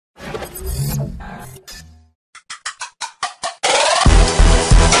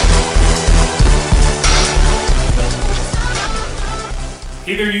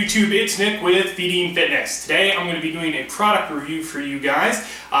Hey there YouTube, it's Nick with Feeding Fitness. Today I'm going to be doing a product review for you guys.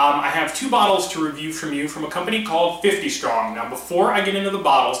 I have two bottles to review from a company called 50 Strong. Now before I get into the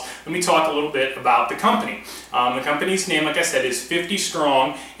bottles, let me talk a little bit about the company. The company's name, like I said, is 50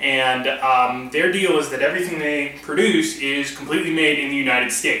 Strong, and their deal is that everything they produce is completely made in the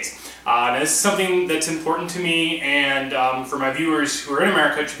United States. Now this is something that's important to me, and for my viewers who are in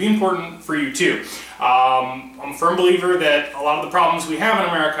America, it should be important for you too. I'm a firm believer that a lot of the problems we have in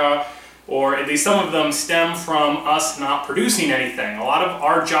America, or at least some of them, stem from us not producing anything. A lot of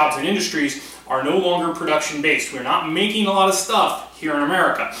our jobs and industries are no longer production based. We're not making a lot of stuff here in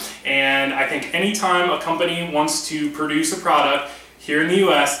America. And I think anytime a company wants to produce a product here in the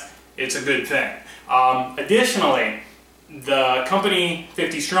US, it's a good thing. Additionally, the company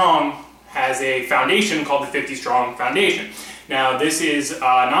 50 Strong has a foundation called the 50 Strong Foundation. Now this is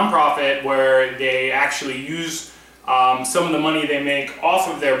a nonprofit where they actually use some of the money they make off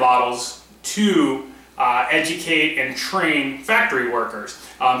of their bottles to educate and train factory workers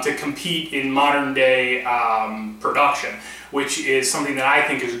to compete in modern day production, which is something that I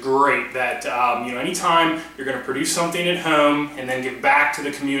think is great. That anytime you're going to produce something at home and then give back to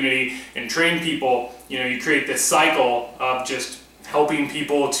the community and train people, you create this cycle of just helping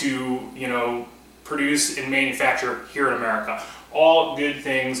people to produce and manufacture here in America. All good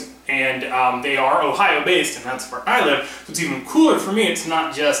things, and they are Ohio based, and that's where I live. So it's even cooler for me. It's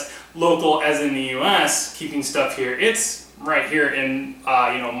not just local as in the US keeping stuff here. It's right here in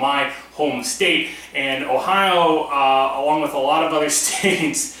my home state, and Ohio, along with a lot of other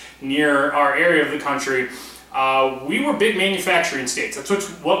states near our area of the country, we were big manufacturing states. That's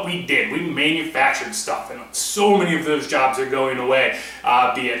what we did. We manufactured stuff, and so many of those jobs are going away.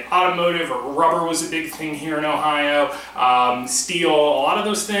 Be it automotive or rubber was a big thing here in Ohio, steel, a lot of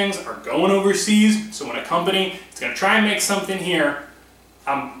those things are going overseas. So when a company is going to try and make something here,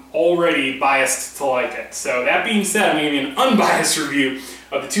 I'm already biased to like it. So that being said, I'm going to give you an unbiased review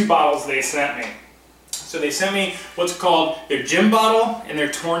of the two bottles they sent me. So they sent me what's called their gym bottle and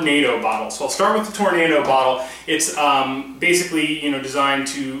their tornado bottle. So I'll start with the tornado bottle. It's basically designed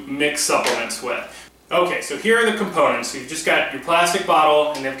to mix supplements with. Okay, so here are the components. So you've just got your plastic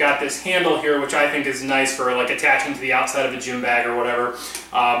bottle, and they've got this handle here, which I think is nice for like attaching to the outside of a gym bag or whatever.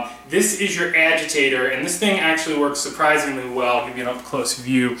 This is your agitator, and this thing actually works surprisingly well. I'll give you an up-close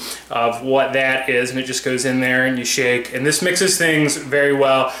view of what that is, and it just goes in there and you shake. And this mixes things very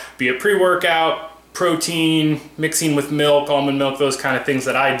well, be it pre-workout, protein, mixing with milk, almond milk, those kind of things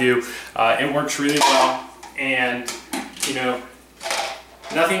that I do. It works really well, and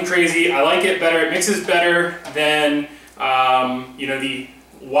nothing crazy. I like it better. It mixes better than the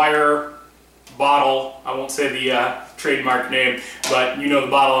wire bottle. I won't say the trademark name, but you know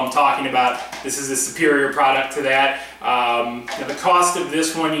the bottle I'm talking about. This is a superior product to that. Now the cost of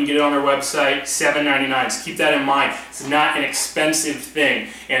this one, you can get it on their website, $7.99. So keep that in mind. It's not an expensive thing,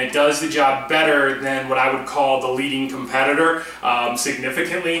 and it does the job better than what I would call the leading competitor,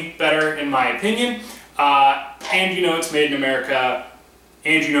 significantly better in my opinion. And it's made in America,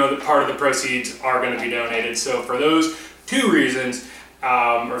 and that part of the proceeds are going to be donated. So for those two reasons,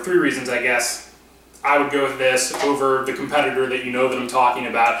 or three reasons I guess, I would go with this over the competitor that that I'm talking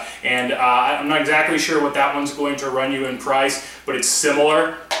about. And I'm not exactly sure what that one's going to run you in price, but it's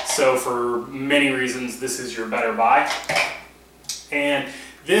similar. So for many reasons, this is your better buy. And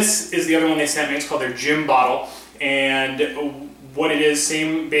this is the other one they sent me. It's called their gym bottle. And what it is,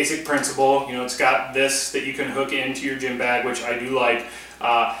 same basic principle. It's got this that you can hook into your gym bag, which I do like.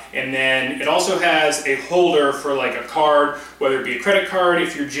 And then it also has a holder for like a card, whether it be a credit card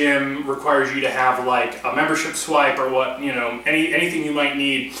if your gym requires you to have like a membership swipe or what, anything you might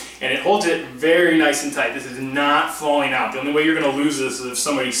need. And it holds it very nice and tight. This is not falling out. The only way you're going to lose this is if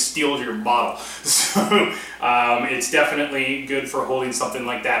somebody steals your bottle. So it's definitely good for holding something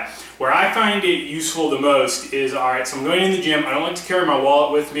like that. Where I find it useful the most is, alright, so I'm going in the gym. I don't like to carry my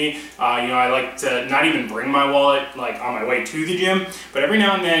wallet with me. I like to not even bring my wallet like on my way to the gym. But every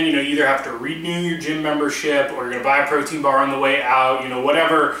now and then, you either have to renew your gym membership, or you're going to buy a protein bar on the way out,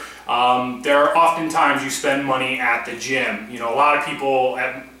 whatever. There are often times you spend money at the gym. A lot of people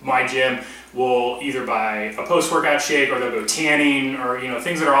at my gym will either buy a post-workout shake, or they'll go tanning, or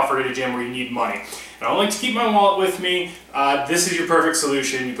things that are offered at a gym where you need money. and I don't like to keep my wallet with me, this is your perfect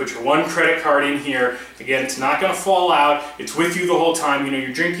solution. You put your one credit card in here. Again, it's not going to fall out. It's with you the whole time. You know,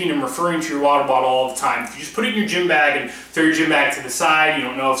 you're drinking and referring to your water bottle all the time. If you just put it in your gym bag and throw your gym bag to the side, you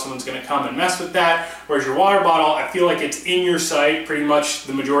don't know if someone's going to come and mess with that. Whereas your water bottle, I feel like it's in your sight pretty much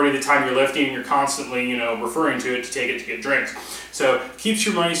the majority of the time you're lifting, and you're constantly, you know, referring to it to take it to get drinks. So keeps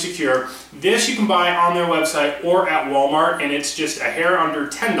your money secure. This you can buy on their website or at Walmart, and it's just a hair under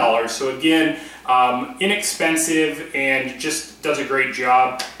 $10. So again, inexpensive and just does a great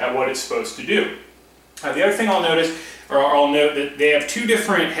job at what it's supposed to do. The other thing I'll notice, or I'll note, that they have two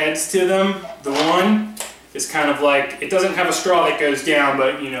different heads to them. The one is kind of like, it doesn't have a straw that goes down,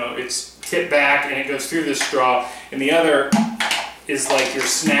 but you know, it's tipped back and it goes through the straw. And the other is like your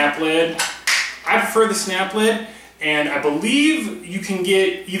snap lid. I prefer the snap lid, and I believe you can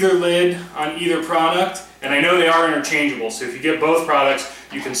get either lid on either product, and I know they are interchangeable, so if you get both products,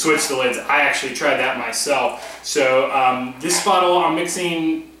 you can switch the lids. I actually tried that myself. So this bottle I'm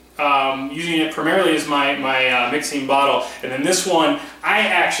mixing, using it primarily as my mixing bottle, and then this one, I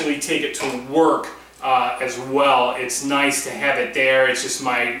actually take it to work as well. It's nice to have it there. It's just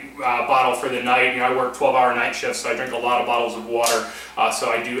my bottle for the night. You know, I work 12-hour night shifts, so I drink a lot of bottles of water. So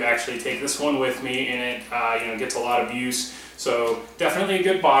I do actually take this one with me, and it you know, gets a lot of use. So definitely a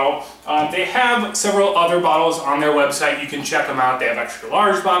good bottle. They have several other bottles on their website. You can check them out. They have extra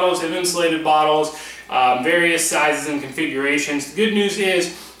large bottles, they have insulated bottles, various sizes and configurations. The good news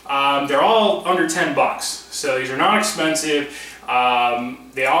is they're all under 10 bucks. So these are not expensive.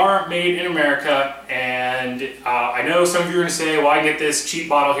 They are made in America, and I know some of you are going to say, well, I get this cheap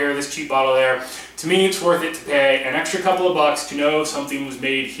bottle here, this cheap bottle there. To me, it's worth it to pay an extra couple of bucks to know something was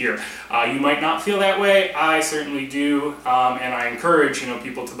made here. You might not feel that way. I certainly do, and I encourage, you know,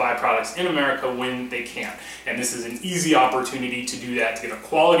 people to buy products in America when they can. And this is an easy opportunity to do that, to get a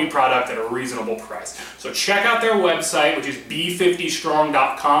quality product at a reasonable price. So check out their website, which is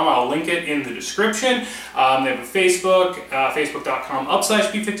b50strong.com. I'll link it in the description. They have a Facebook,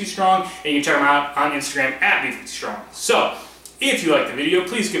 facebook.com/b50strong, and you can check them out on Instagram at b50strong. So if you like the video,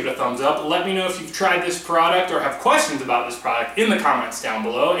 please give it a thumbs up. Let me know if you've tried this product or have questions about this product in the comments down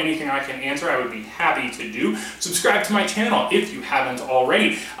below. Anything I can answer, I would be happy to do. Subscribe to my channel if you haven't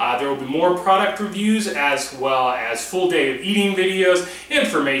already. There will be more product reviews, as well as full day of eating videos,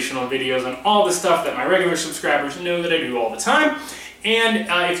 informational videos, and all the stuff that my regular subscribers know that I do all the time. And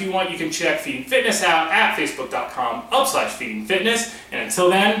if you want, you can check Feeding Fitness out at facebook.com/feedingfitness. And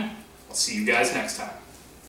until then, I'll see you guys next time.